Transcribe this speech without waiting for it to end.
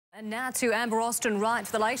And now to Amber Austin-Wright,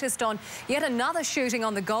 the latest on yet another shooting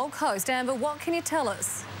on the Gold Coast. Amber, what can you tell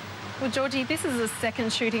us? Well, Georgie, this is the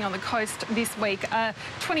second shooting on the coast this week. A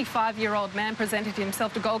 25-year-old man presented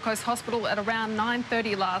himself to Gold Coast Hospital at around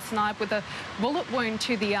 9:30 last night with a bullet wound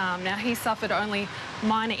to the arm. Now, he suffered only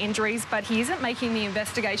minor injuries, but he isn't making the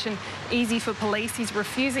investigation easy for police. He's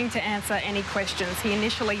refusing to answer any questions. He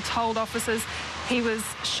initially told officers he was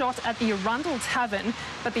shot at the Arundel Tavern,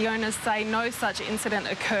 but the owners say no such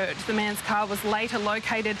incident occurred. The man's car was later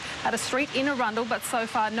located at a street in Arundel, but so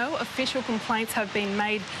far no official complaints have been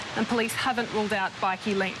made and police haven't ruled out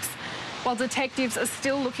bikie links. While detectives are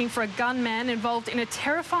still looking for a gunman involved in a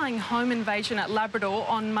terrifying home invasion at Labrador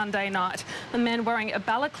on Monday night. The man wearing a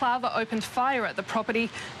balaclava opened fire at the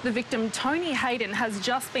property. The victim, Tony Hayden, has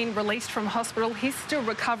just been released from hospital. He's still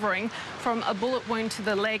recovering from a bullet wound to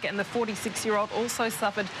the leg, and the 46-year-old also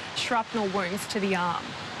suffered shrapnel wounds to the arm.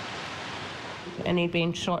 And he'd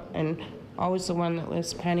been shot, and I was the one that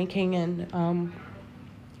was panicking and,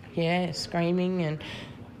 screaming and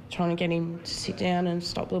trying to get him to sit down and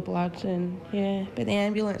stop the blood, and but the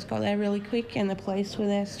ambulance got there really quick and the police were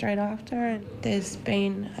there straight after. And there's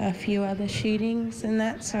been a few other shootings and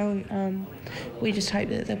that, so we just hope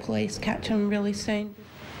that the police catch him really soon.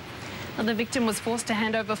 The victim was forced to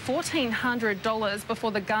hand over $1,400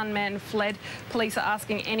 before the gunman fled. Police are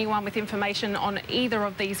asking anyone with information on either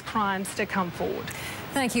of these crimes to come forward.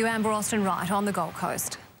 Thank you, Amber Austin-Wright on the Gold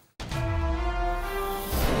Coast.